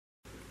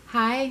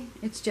Hi,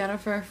 it's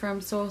Jennifer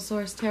from Soul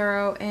Source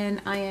Tarot,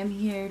 and I am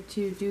here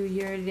to do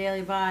your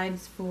daily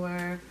vibes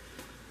for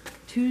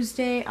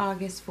Tuesday,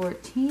 August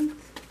 14th.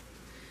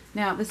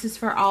 Now, this is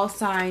for all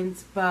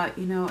signs, but,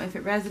 you know, if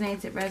it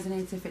resonates, it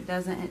resonates. If it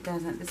doesn't, it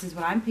doesn't. This is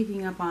what I'm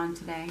picking up on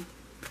today.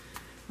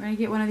 We're going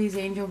to get one of these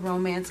Angel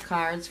Romance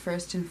cards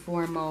first and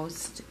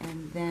foremost,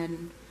 and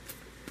then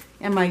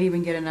I might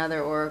even get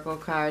another Oracle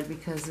card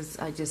because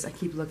I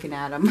keep looking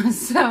at them.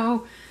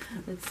 So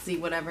let's see,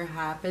 whatever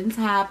happens,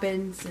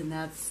 happens, and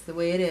that's the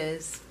way it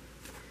is.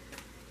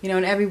 You know,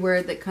 and every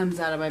word that comes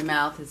out of my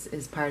mouth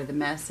is part of the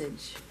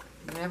message.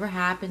 Whatever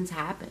happens,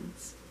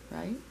 happens,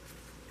 right?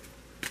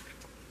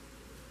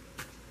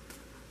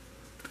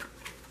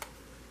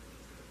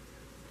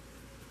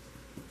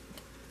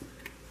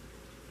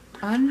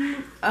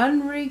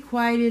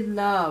 Unrequited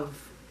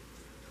love,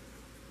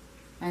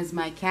 as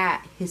my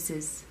cat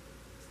hisses.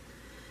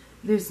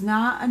 There's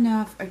not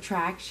enough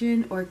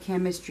attraction or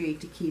chemistry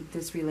to keep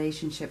this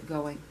relationship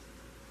going.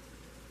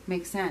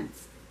 Makes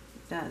sense?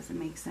 It does. It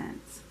makes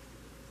sense.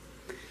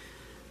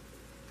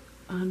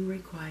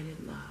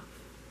 Unrequited love.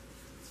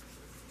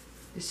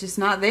 It's just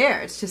not there.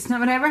 It's just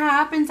not, whatever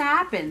happens,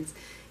 happens.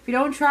 If you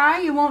don't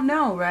try, you won't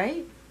know,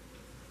 right?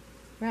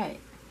 Right.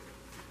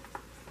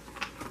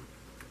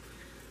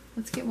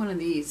 Let's get one of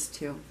these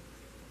too.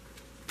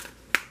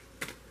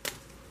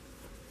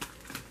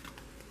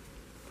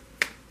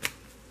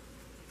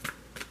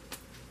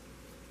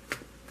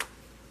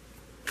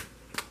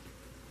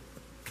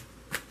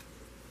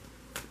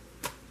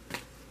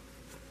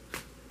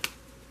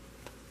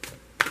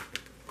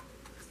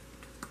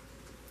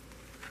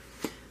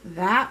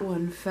 That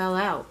one fell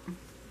out.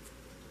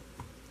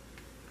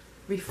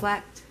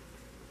 Reflect.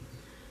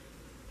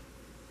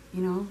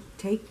 You know,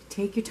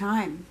 take your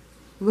time.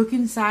 Look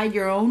inside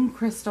your own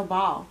crystal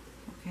ball,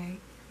 okay?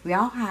 We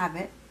all have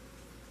it.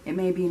 It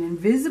may be an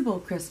invisible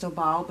crystal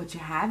ball, but you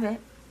have it.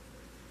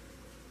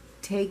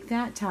 Take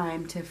that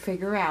time to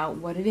figure out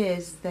what it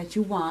is that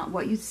you want,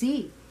 what you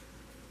see.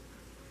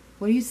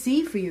 What do you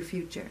see for your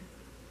future?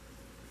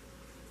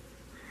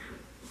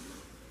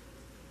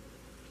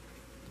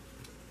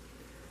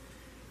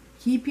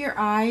 Keep your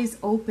eyes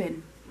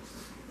open.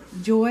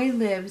 Joy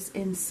lives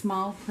in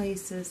small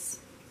places.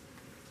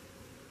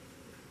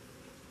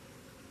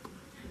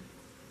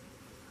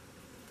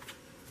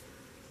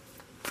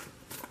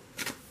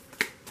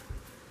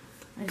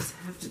 I just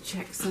have to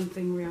check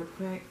something real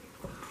quick.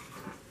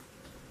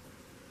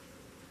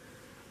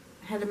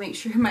 I had to make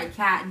sure my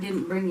cat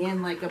didn't bring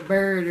in like a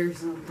bird or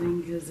something,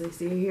 because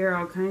I hear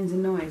all kinds of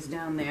noise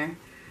down there.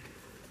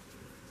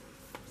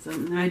 So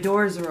my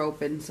doors are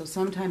open, so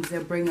sometimes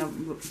they'll bring a,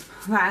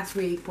 last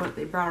week,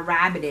 they brought a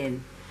rabbit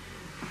in.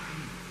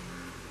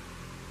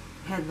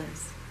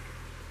 Headless.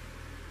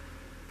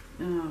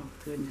 Oh,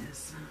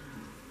 goodness.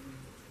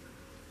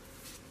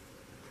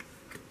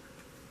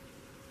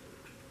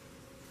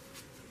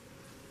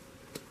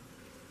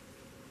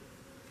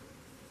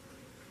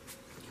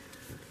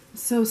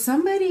 So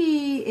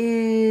somebody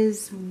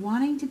is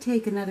wanting to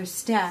take another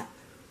step.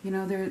 You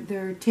know,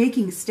 they're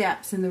taking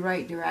steps in the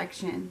right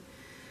direction,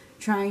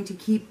 trying to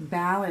keep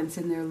balance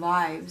in their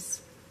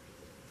lives.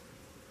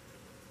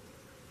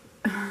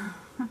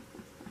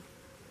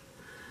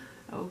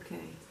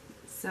 Okay,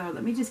 so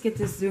let me just get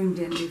this zoomed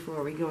in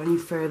before we go any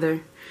further.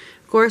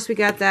 Of course, we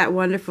got that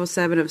wonderful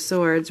Seven of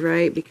Swords,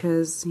 right?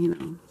 Because, you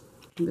know,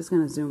 I'm just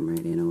going to zoom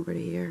right in over to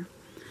here.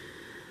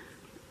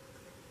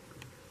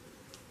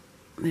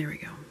 There we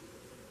go.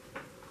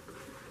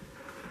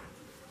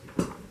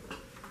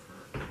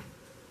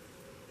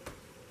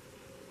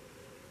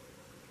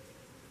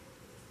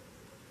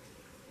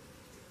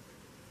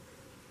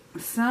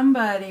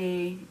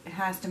 Somebody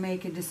has to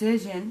make a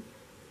decision,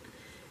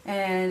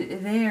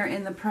 and they are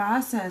in the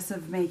process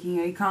of making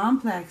a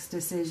complex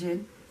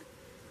decision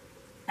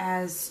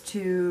as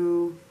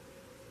to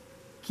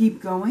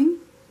keep going,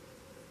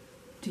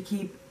 to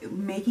keep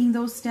making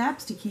those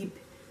steps, to keep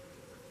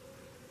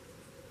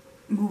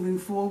moving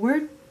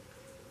forward.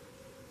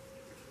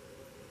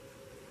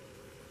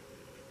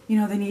 You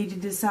know, they need to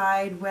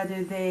decide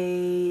whether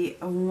they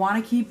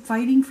want to keep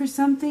fighting for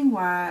something,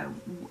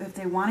 if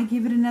they want to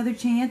give it another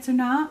chance or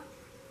not.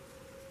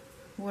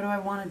 What do I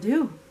want to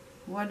do?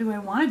 What do I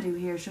want to do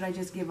here? Should I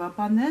just give up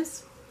on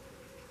this?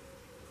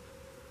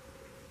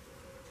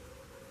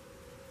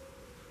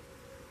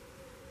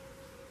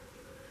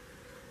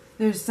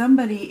 There's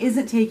somebody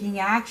isn't taking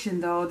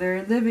action, though.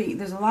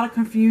 There's a lot of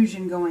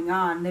confusion going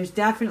on. There's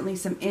definitely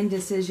some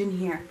indecision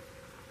here.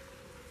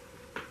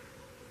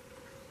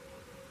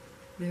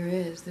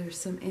 There's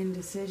some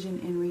indecision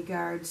in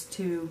regards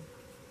to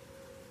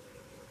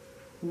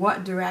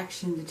what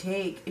direction to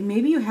take. And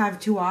maybe you have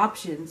two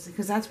options,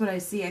 because that's what I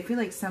see. I feel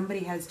like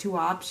somebody has two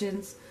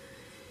options.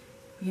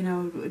 You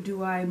know,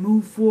 do I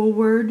move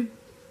forward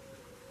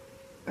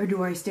or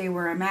do I stay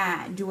where I'm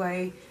at?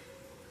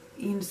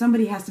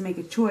 Somebody has to make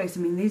a choice.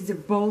 I mean, these are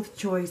both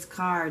choice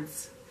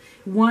cards.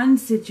 One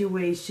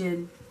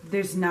situation,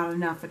 there's not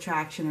enough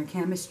attraction or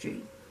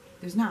chemistry.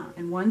 There's not.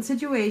 In one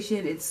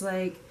situation, it's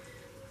like,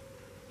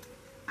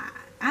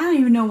 I don't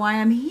even know why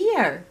I'm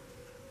here.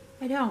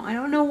 I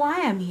don't know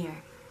why I'm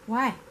here.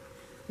 Why?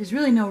 There's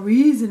really no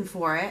reason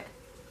for it.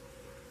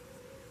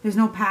 There's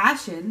no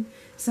passion.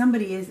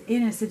 Somebody is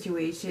in a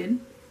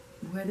situation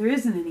where there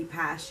isn't any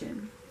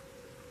passion.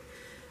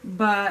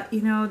 But,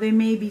 you know, they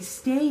may be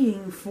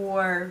staying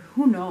for,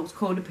 who knows,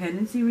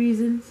 codependency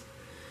reasons,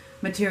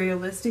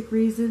 materialistic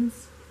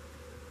reasons.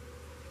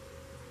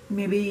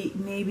 Maybe,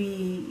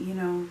 you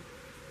know,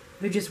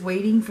 they're just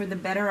waiting for the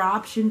better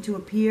option to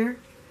appear.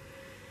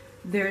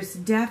 There's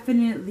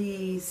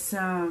definitely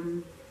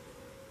some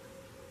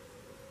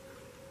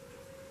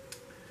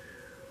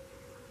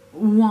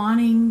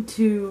wanting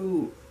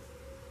to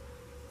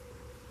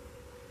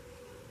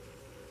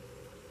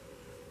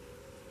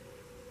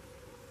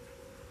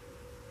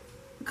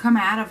come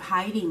out of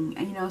hiding.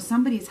 You know,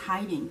 somebody's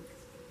hiding.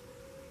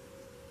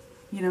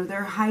 You know,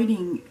 they're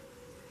hiding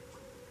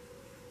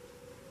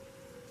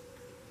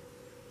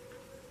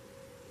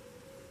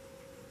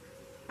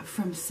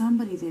from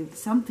somebody,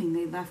 something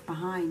they left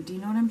behind. Do you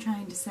know what I'm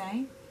trying to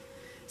say?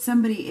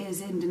 Somebody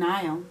is in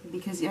denial,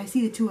 because I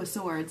see the Two of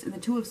Swords, and the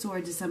Two of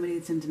Swords is somebody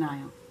that's in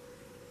denial.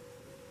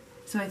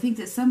 So I think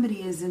that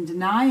somebody is in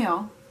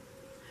denial,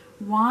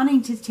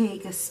 wanting to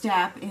take a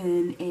step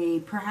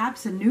in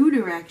perhaps a new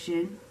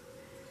direction,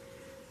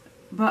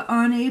 but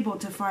unable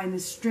to find the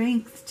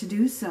strength to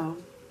do so.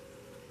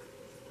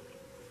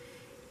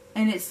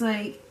 And it's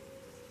like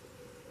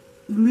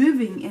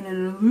living in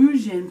an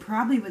illusion,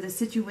 probably with a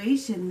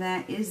situation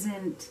that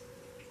isn't,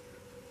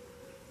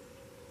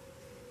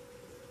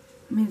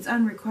 I mean, it's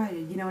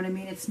unrequited, you know what I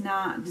mean? It's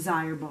not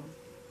desirable.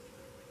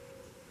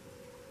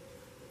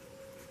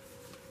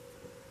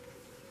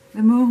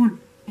 The moon,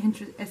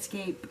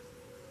 escape.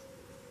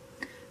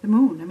 The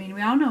moon, I mean,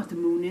 we all know what the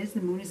moon is.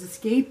 The moon is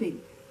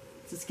escaping.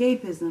 It's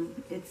escapism.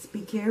 It's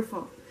be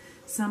careful.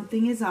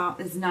 Something is not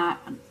as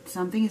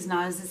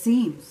it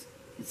seems.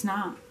 It's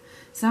not.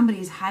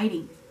 Somebody's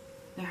hiding.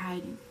 They're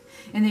hiding.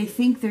 And they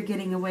think they're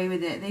getting away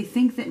with it. They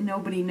think that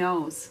nobody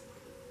knows.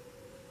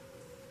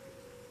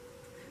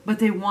 But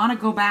they want to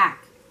go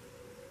back.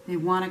 They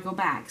want to go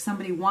back.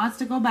 Somebody wants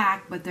to go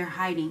back, but they're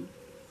hiding.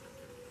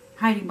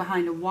 Hiding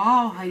behind a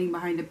wall, hiding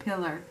behind a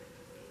pillar.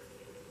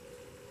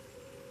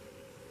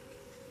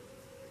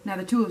 Now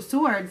the Two of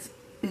Swords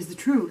is the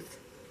truth.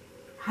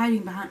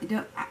 Hiding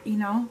behind, you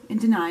know, in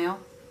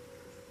denial.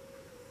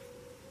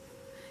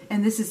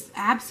 And this is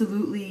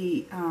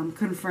absolutely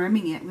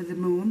confirming it with the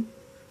moon.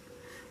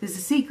 There's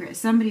a secret.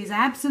 Somebody's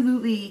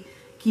absolutely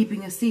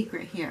keeping a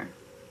secret here.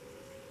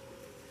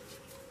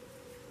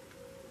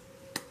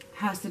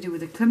 Has to do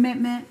with a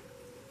commitment.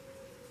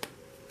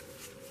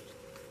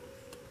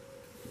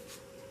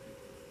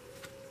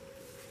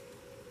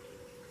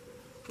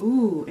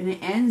 Ooh, and it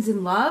ends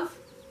in love.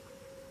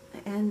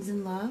 It ends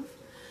in love.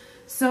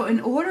 So in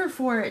order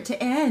for it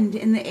to end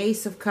in the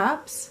Ace of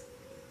Cups,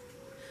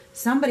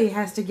 somebody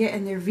has to get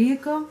in their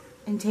vehicle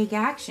and take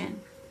action.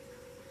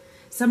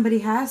 Somebody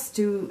has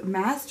to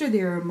master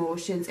their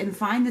emotions and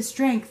find the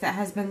strength that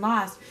has been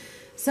lost.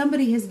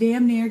 Somebody has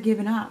damn near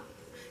given up.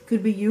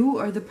 Could be you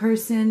or the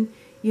person,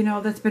 you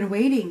know, that's been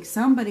waiting.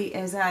 Somebody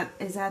is at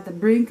the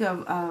brink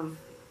of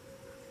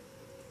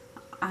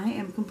I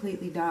am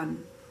completely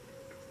done.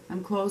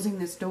 I'm closing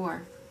this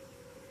door.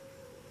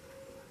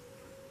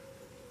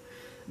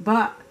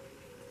 But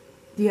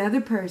the other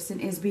person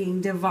is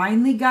being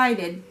divinely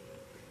guided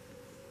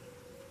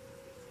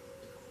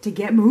to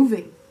get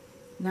moving.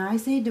 Now I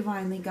say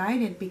divinely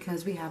guided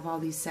because we have all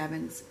these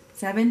sevens.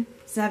 7,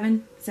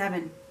 7,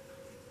 7.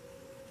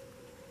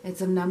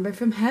 It's a number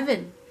from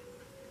heaven.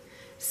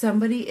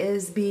 Somebody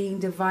is being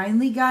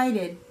divinely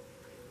guided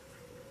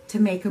to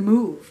make a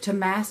move, to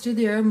master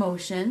their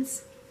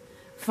emotions,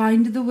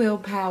 find the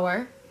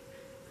willpower,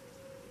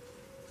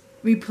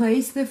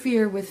 replace the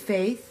fear with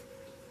faith,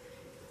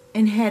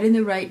 and head in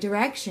the right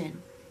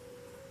direction.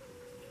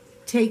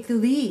 Take the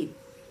lead.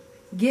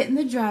 Get in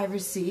the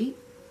driver's seat.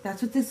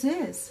 That's what this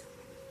is.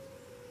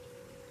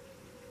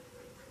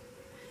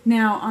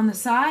 Now, on the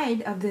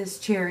side of this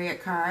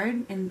Chariot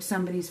card, and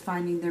somebody's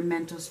finding their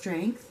mental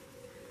strength.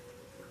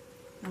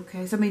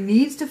 Okay, somebody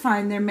needs to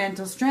find their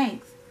mental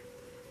strength.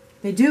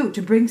 They do.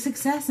 To bring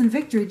success and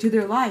victory to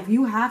their life,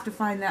 you have to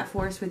find that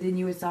force within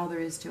you. It's all there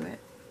is to it.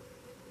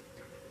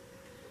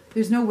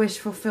 There's no wish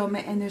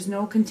fulfillment and there's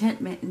no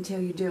contentment until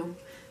you do.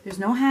 There's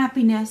no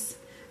happiness.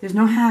 There's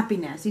no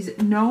happiness. There's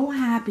no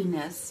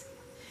happiness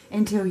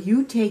until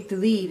you take the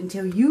lead,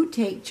 until you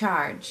take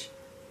charge.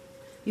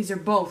 These are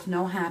both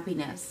no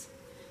happiness.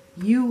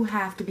 You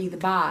have to be the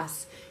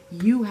boss.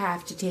 You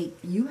have to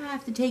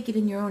take it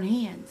in your own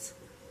hands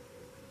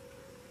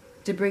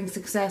to bring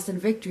success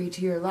and victory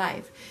to your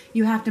life.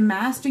 You have to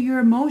master your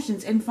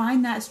emotions and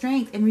find that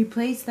strength and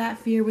replace that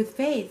fear with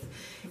faith.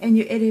 And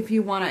if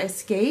you want to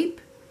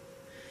escape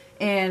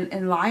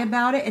and lie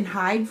about it and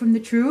hide from the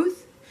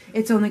truth,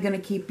 it's only going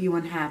to keep you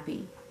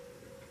unhappy.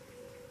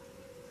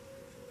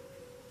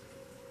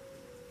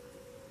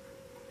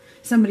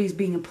 Somebody's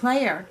being a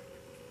player.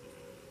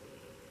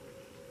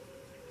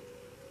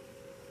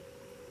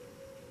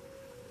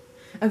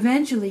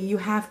 Eventually you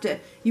have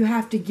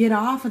to get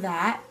off of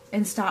that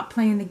and stop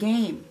playing the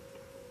game.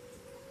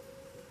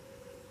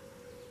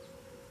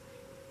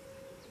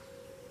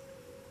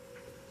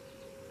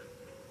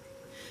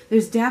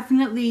 There's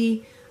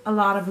definitely a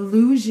lot of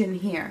illusion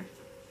here,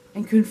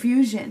 and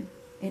confusion,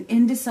 and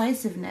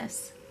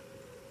indecisiveness.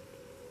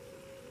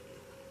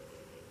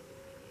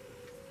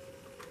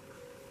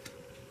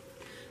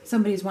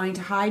 Somebody's wanting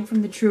to hide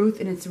from the truth,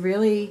 and it's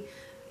really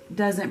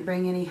doesn't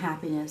bring any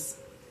happiness.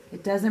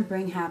 It doesn't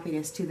bring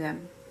happiness to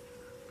them.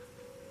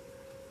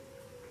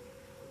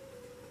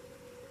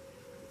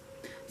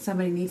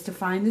 Somebody needs to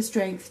find the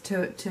strength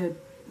to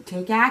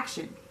take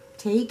action.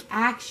 Take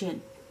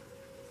action.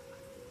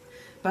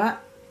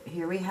 But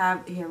here we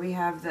have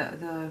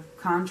the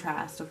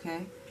contrast,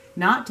 okay?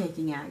 Not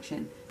taking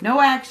action. No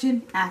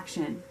action,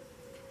 action.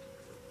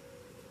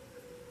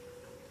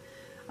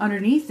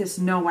 Underneath this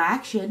no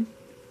action,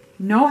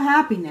 no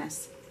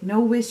happiness, no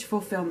wish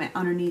fulfillment.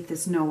 Underneath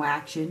this no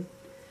action.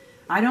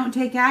 I don't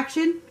take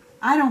action,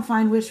 I don't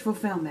find wish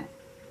fulfillment.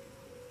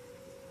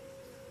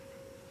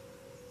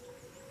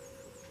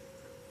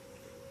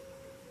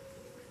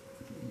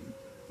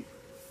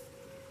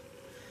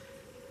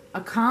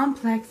 A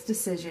complex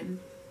decision.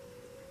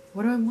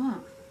 What do I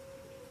want?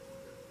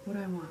 What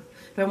do I want?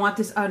 Do I want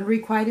this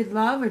unrequited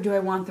love, or do I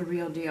want the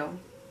real deal?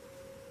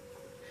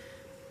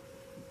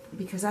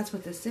 Because that's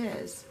what this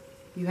is.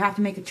 You have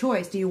to make a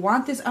choice. Do you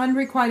want this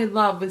unrequited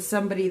love with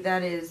somebody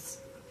that is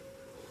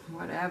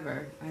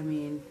whatever? I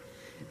mean,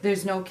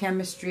 there's no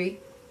chemistry,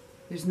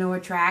 there's no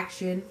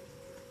attraction,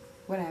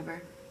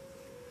 whatever.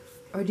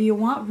 Or do you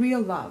want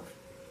real love?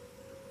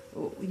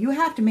 You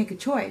have to make a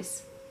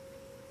choice.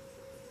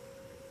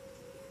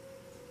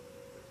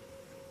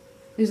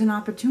 There's an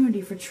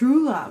opportunity for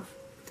true love.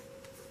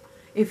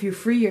 If you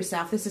free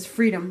yourself, this is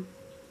freedom,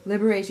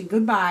 liberation,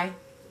 goodbye,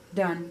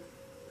 done.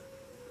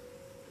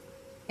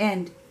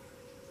 End.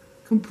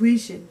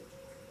 Completion.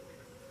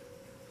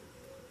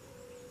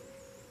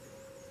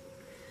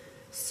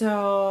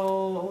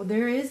 So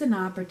there is an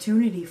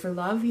opportunity for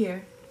love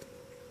here.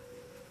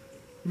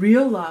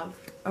 Real love,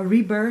 a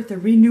rebirth, a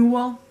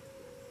renewal,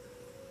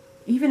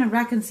 even a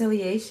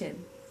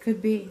reconciliation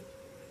could be.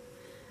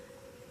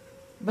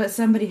 But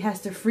somebody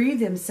has to free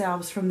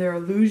themselves from their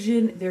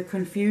illusion, their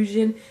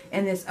confusion,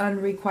 and this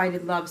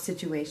unrequited love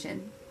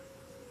situation.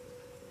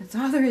 That's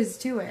all there is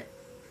to it.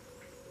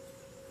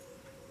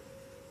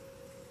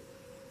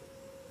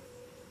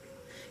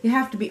 You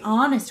have to be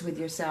honest with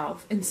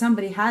yourself, and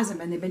somebody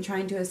hasn't been. They've been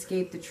trying to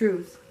escape the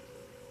truth.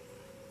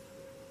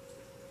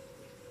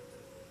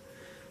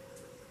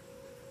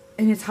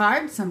 And it's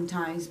hard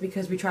sometimes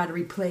because we try to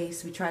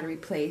replace,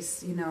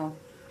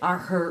 our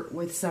hurt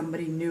with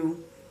somebody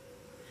new.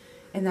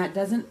 And that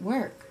doesn't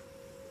work.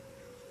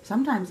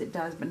 Sometimes it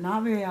does, but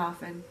not very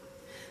often.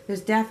 There's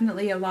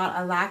definitely a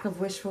lack of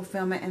wish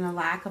fulfillment and a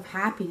lack of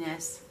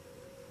happiness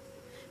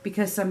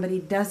because somebody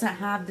doesn't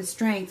have the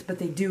strength, but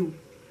they do.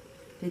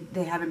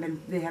 They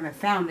haven't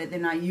found it. They're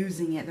not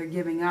using it. They're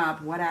giving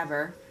up,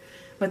 whatever.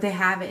 But they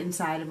have it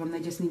inside of them. They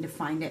just need to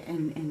find it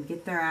and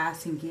get their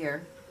ass in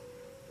gear.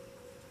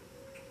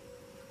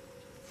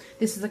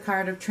 This is a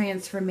card of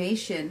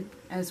transformation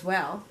as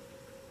well.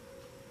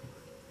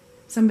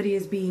 Somebody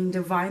is being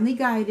divinely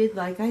guided,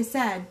 like I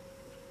said,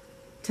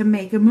 to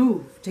make a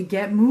move, to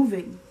get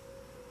moving.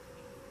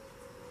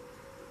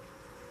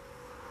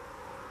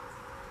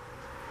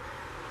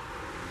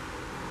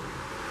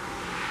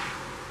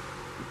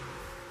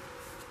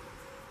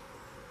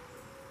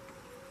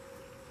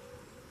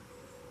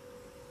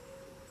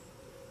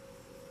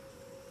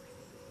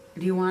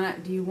 Do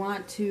you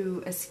want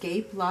to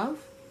escape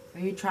love? Are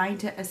you trying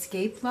to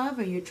escape love?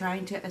 Are you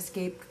trying to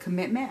escape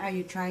commitment? Are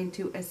you trying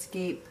to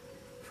escape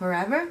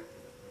forever?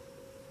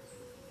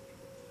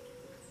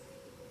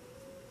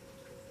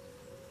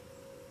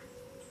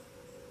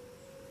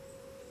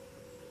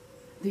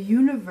 The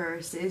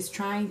universe is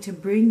trying to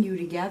bring you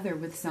together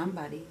with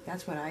somebody.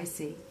 That's what I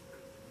see.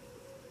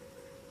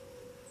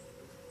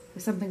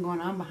 There's something going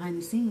on behind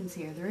the scenes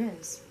here. There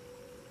is.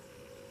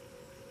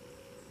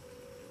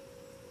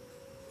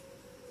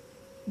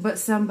 But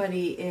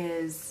somebody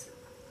is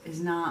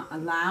not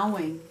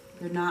allowing,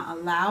 they're not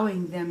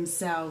allowing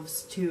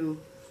themselves to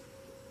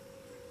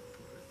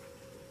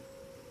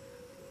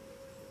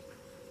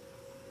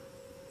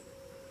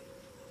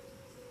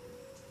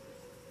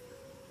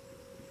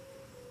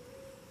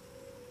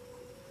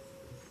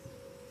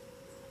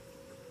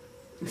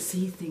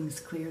see things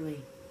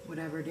clearly,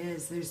 whatever it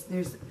is.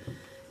 There's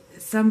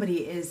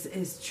somebody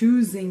is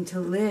choosing to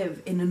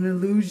live in an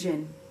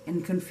illusion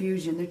and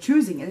confusion. They're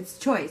choosing it. It's a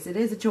choice. It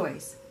is a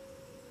choice.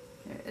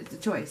 It's a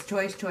choice.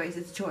 Choice.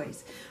 It's a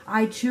choice.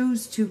 I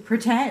choose to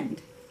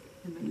pretend.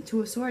 I mean, Two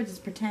of Swords is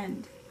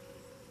pretend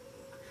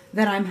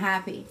that I'm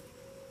happy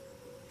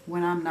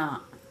when I'm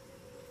not.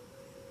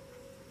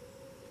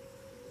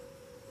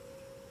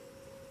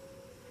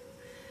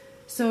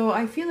 So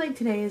I feel like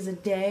today is a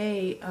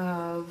day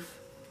of,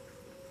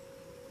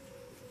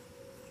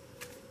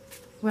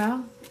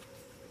 well,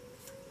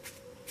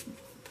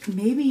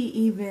 maybe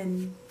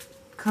even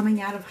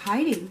coming out of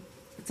hiding.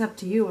 It's up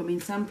to you. I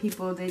mean, some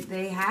people,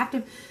 they have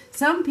to.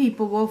 Some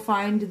people will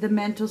find the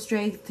mental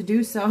strength to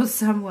do so.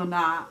 Some will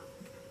not.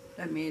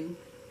 I mean,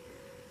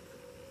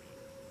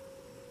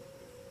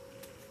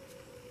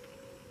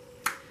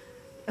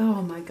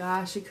 oh my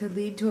gosh, it could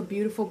lead to a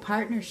beautiful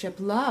partnership.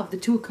 Love, the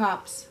Two of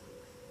Cups.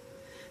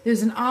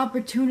 There's an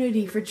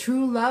opportunity for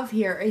true love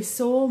here, a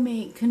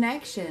soulmate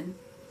connection.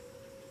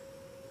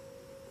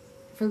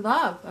 For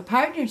love, a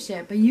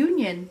partnership, a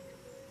union.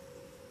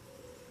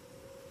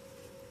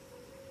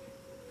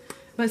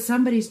 But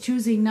somebody's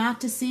choosing not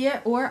to see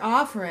it or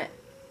offer it.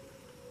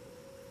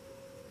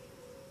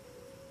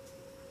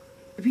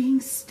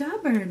 Being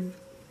stubborn.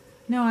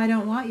 No, I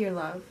don't want your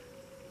love.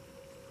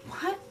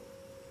 What?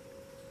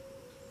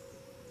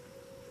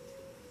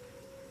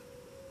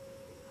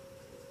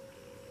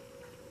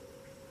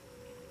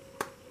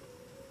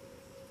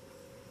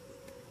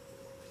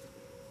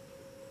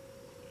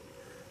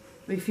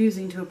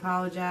 Refusing to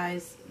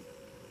apologize.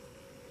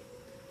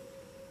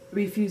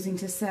 Refusing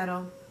to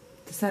settle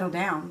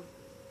down.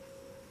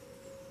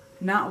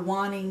 Not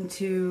wanting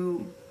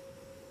to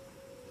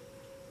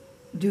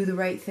do the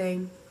right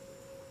thing.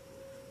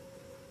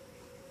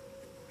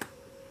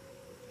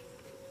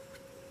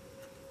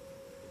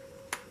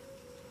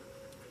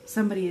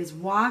 Somebody is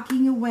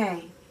walking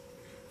away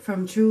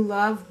from true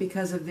love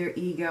because of their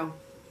ego.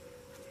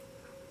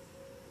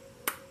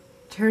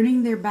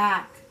 Turning their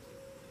back.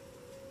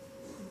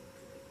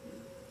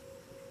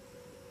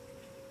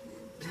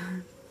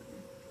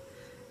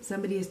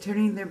 Somebody is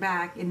turning their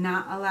back and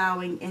not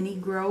allowing any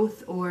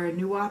growth or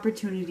new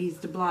opportunities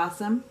to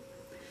blossom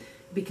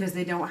because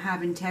they don't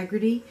have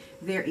integrity.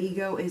 Their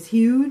ego is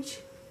huge.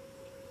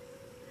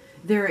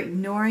 They're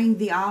ignoring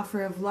the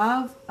offer of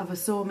love, of a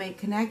soulmate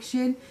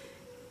connection,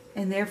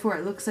 and therefore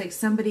it looks like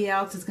somebody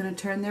else is going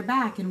to turn their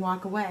back and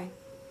walk away.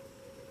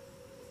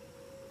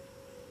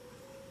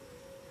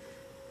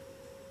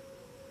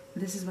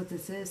 This is what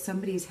this is.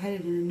 Somebody's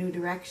headed in a new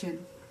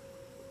direction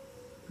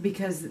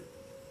because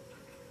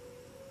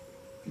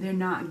they're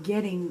not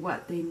getting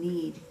what they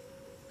need.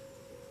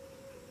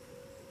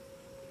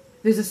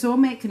 There's a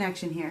soulmate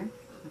connection here.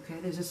 Okay,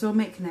 there's a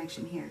soulmate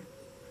connection here.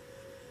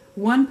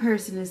 One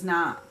person is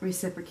not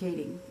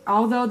reciprocating,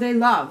 although they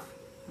love.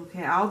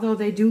 Okay, although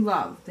they do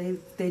love.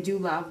 They do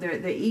love.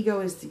 Their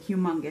ego is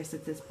humongous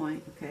at this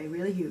point. Okay,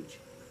 really huge.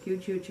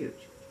 Huge, huge,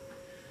 huge.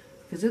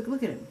 Because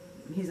look at him.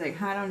 He's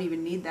like, I don't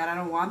even need that. I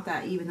don't want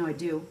that, even though I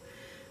do.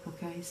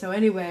 Okay, so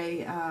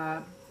anyway,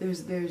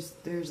 there's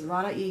a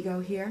lot of ego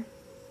here.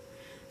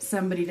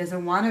 Somebody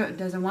doesn't want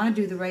to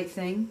do the right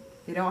thing.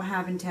 They don't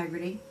have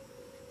integrity.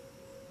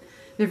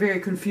 They're very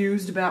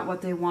confused about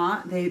what they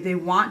want. They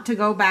want to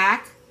go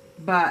back,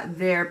 but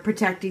they're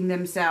protecting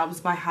themselves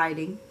by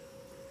hiding.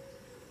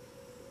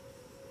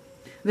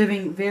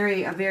 Living a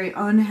very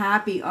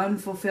unhappy,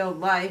 unfulfilled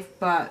life,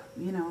 but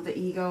you know, the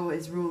ego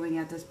is ruling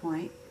at this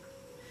point.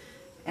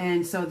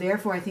 And so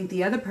therefore I think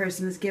the other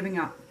person is giving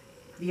up.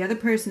 The other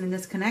person in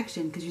this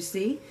connection, because you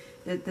see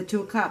that the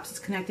Two of Cups is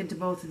connected to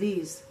both of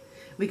these.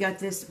 We got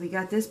this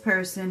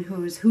person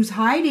who's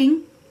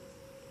hiding,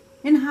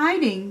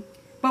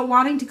 but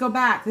wanting to go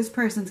back. This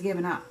person's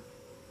given up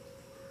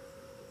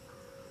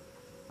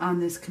on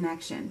this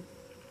connection.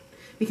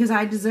 Because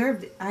I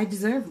deserve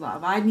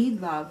love. I need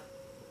love.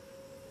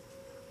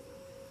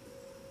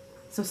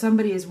 So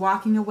somebody is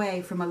walking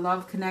away from a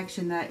love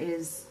connection that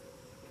is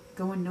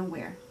going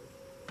nowhere.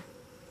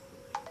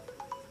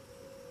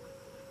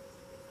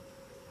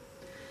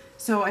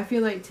 So I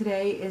feel like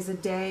today is a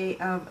day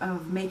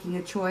of making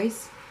a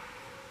choice.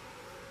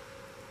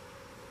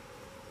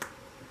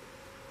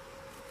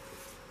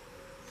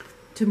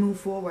 To move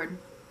forward.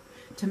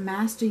 To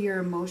master your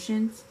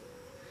emotions.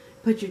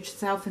 Put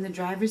yourself in the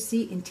driver's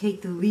seat and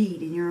take the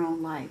lead in your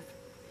own life.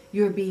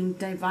 You're being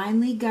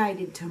divinely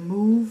guided to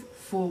move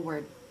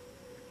forward.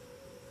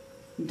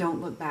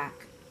 Don't look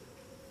back.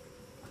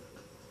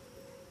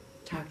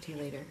 Talk to you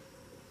later.